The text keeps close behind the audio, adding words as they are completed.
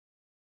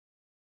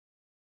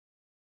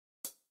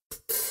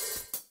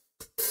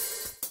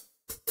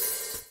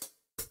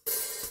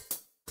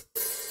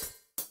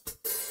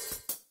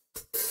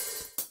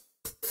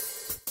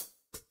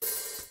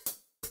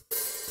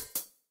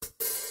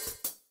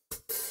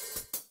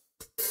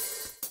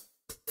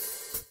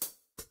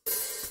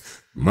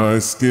My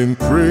skin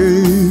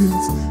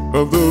craves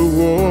of the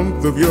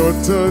warmth of your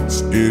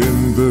touch,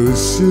 in the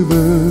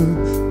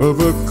shiver of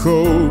a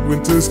cold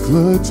winter's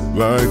clutch,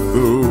 like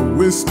the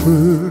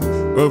whisper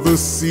of a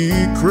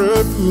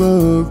secret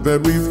love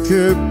that we've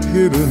kept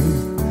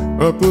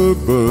hidden up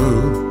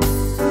above.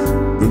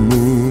 The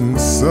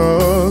moon's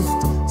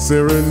soft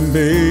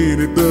serenade,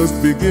 it does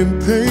begin,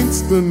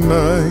 paints the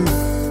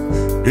night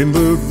in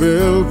the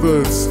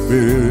velvet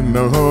spin,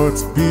 our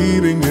hearts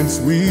beating in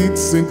sweet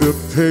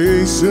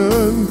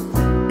syncopation,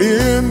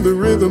 in the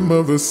rhythm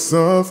of a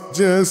soft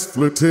jazz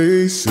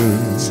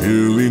flirtation.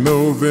 Chilly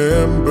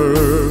November,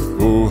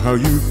 oh how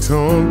you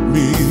taunt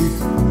me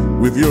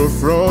with your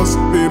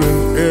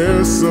frostbitten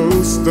air, so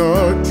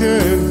stark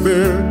and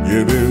bare.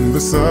 Yet in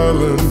the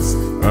silence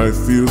I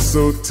feel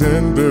so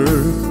tender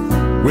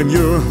when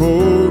you're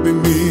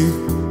holding me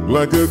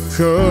like a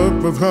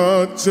cup of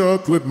hot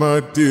chocolate, my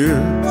dear.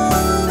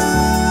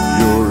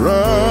 Your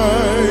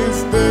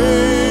eyes,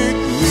 they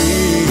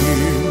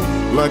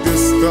gleam like a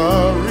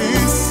starry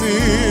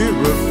sea,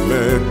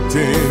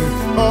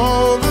 reflecting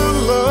all the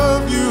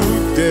love you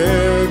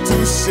dare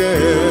to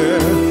share.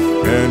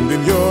 And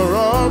in your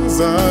arms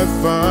I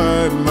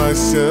find my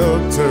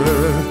shelter,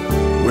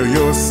 where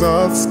your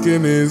soft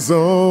skin is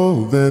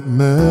all that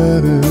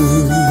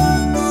matters.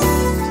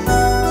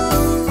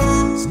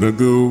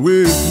 Snuggle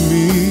with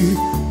me,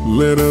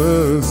 let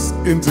us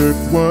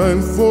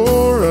intertwine,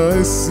 for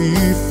I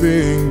see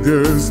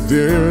fingers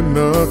dare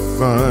not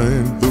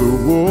find the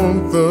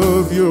warmth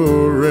of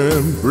your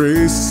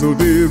embrace, so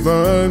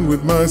divine.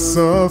 With my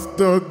soft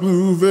dark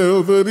blue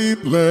velvety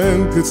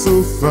blanket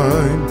so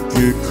fine,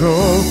 kick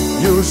off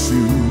your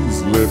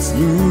shoes, let's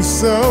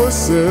loose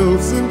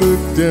ourselves in the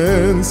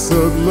dance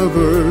of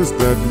lovers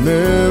that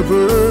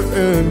never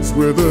ends,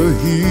 where the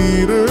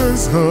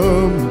heater's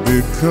hum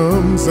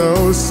becomes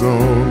our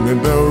song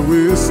and our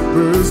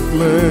whispers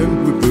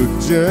blend with the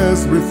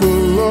jazz riff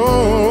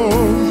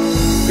along,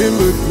 in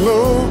the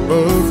glow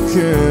of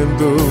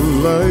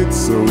candlelight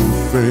so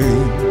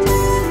faint.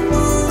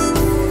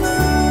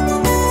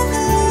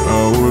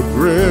 Our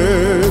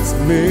breaths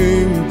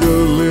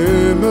mingle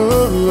in a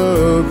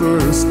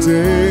lover's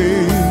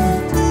taint,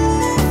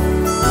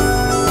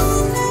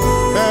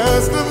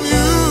 as the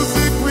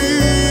music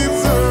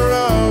weaves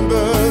around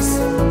us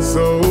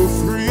so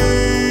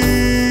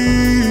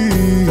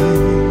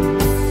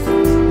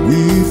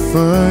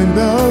find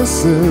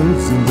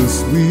ourselves in the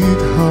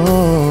sweet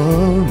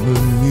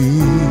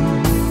harmony.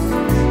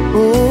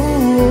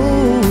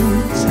 Oh,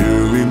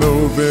 chilly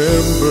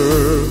November,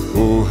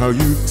 oh how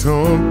you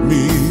taunt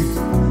me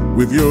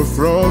with your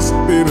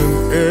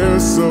frostbitten air,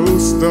 so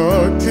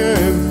stark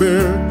and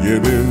bare.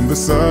 Yet in the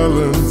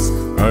silence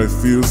I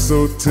feel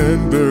so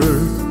tender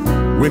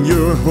when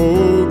you're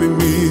holding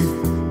me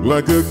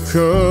like a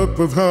cup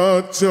of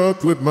hot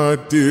chocolate, my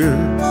dear.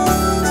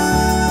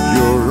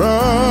 Your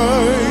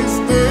eyes,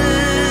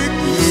 they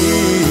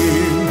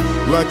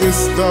gleam like a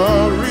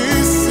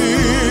starry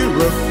sea,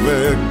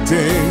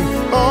 reflecting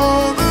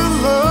all the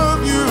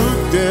love you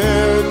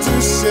dare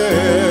to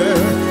share.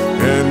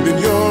 And in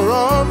your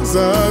arms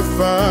I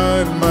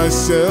find my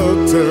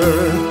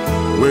shelter,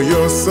 where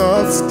your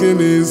soft skin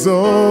is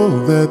all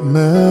that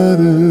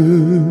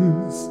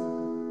matters.